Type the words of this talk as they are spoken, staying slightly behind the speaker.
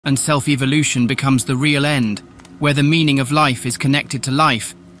and self-evolution becomes the real end, where the meaning of life is connected to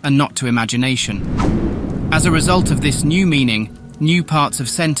life and not to imagination. As a result of this new meaning, new parts of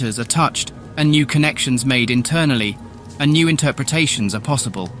centers are touched and new connections made internally, and new interpretations are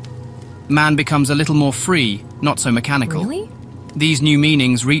possible. Man becomes a little more free, not so mechanical. Really? These new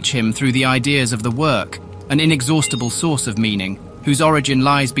meanings reach him through the ideas of the work, an inexhaustible source of meaning, whose origin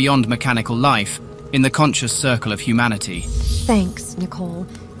lies beyond mechanical life, in the conscious circle of humanity. Thanks, Nicoll,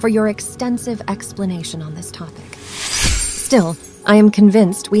 for your extensive explanation on this topic. Still, I am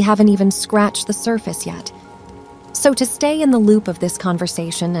convinced we haven't even scratched the surface yet. So to stay in the loop of this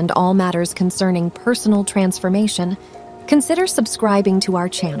conversation and all matters concerning personal transformation, consider subscribing to our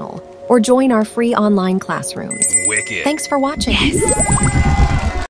channel or join our free online classrooms. Wicked. Thanks for watching. Yes.